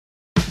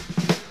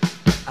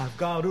I've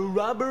got a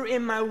rubber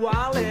in my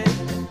wallet,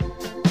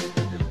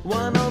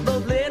 one of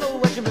those little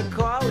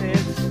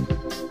whatchamacallits.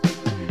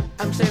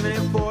 I'm saving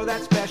it for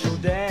that special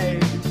day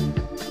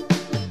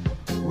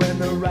when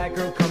the right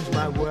girl comes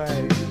my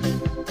way.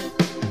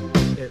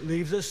 It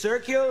leaves a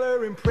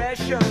circular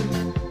impression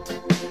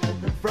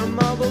from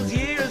all those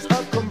years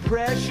of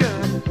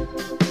compression.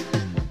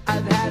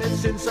 I've had it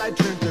since I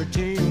turned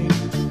 13.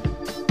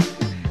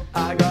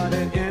 I got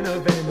it in a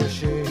vein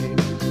machine.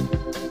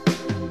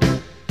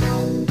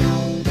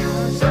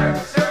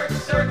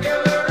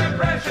 Circular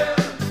impression,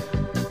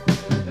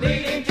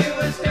 leading to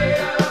a state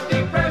of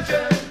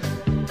depression.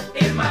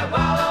 In my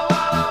wallet,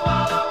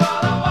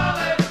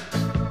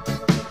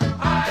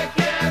 I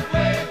can't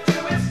wait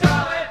to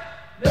install it.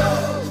 No,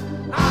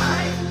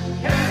 I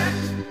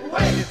can't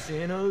wait. It's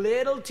in a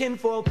little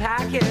tinfoil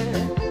packet.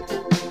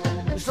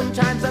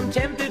 Sometimes I'm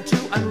tempted to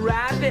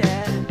unwrap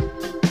it.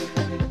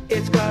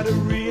 It's got a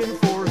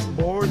reinforced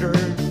border.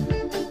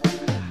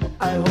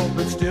 I hope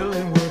it's still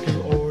in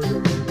working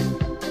order.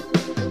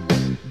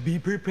 Be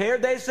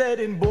prepared, they said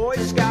in Boy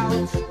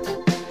Scouts.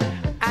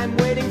 I'm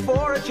waiting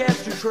for a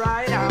chance to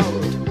try it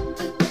out.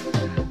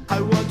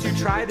 I want to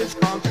try this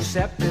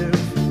contraceptive,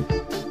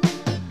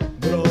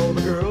 but all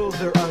the girls,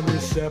 they're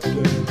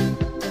unreceptive.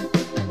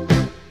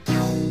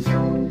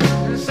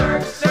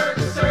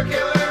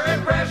 Circular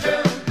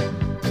impression,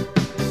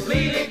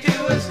 leading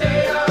to a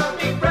state of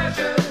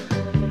depression.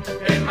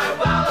 In my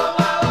wallet,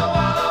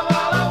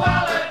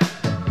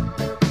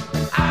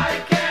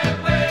 I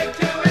can't wait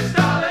to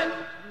install it.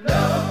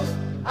 No,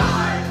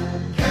 I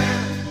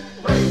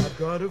can't wait. I've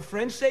got a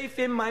French safe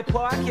in my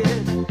pocket.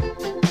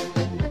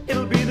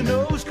 It'll be the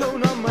nose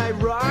cone on my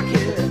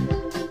rocket.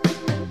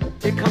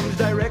 It comes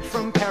direct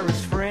from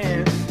Paris,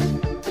 France.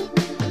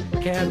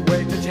 Can't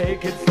wait to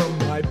take it from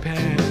my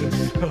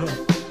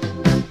pants.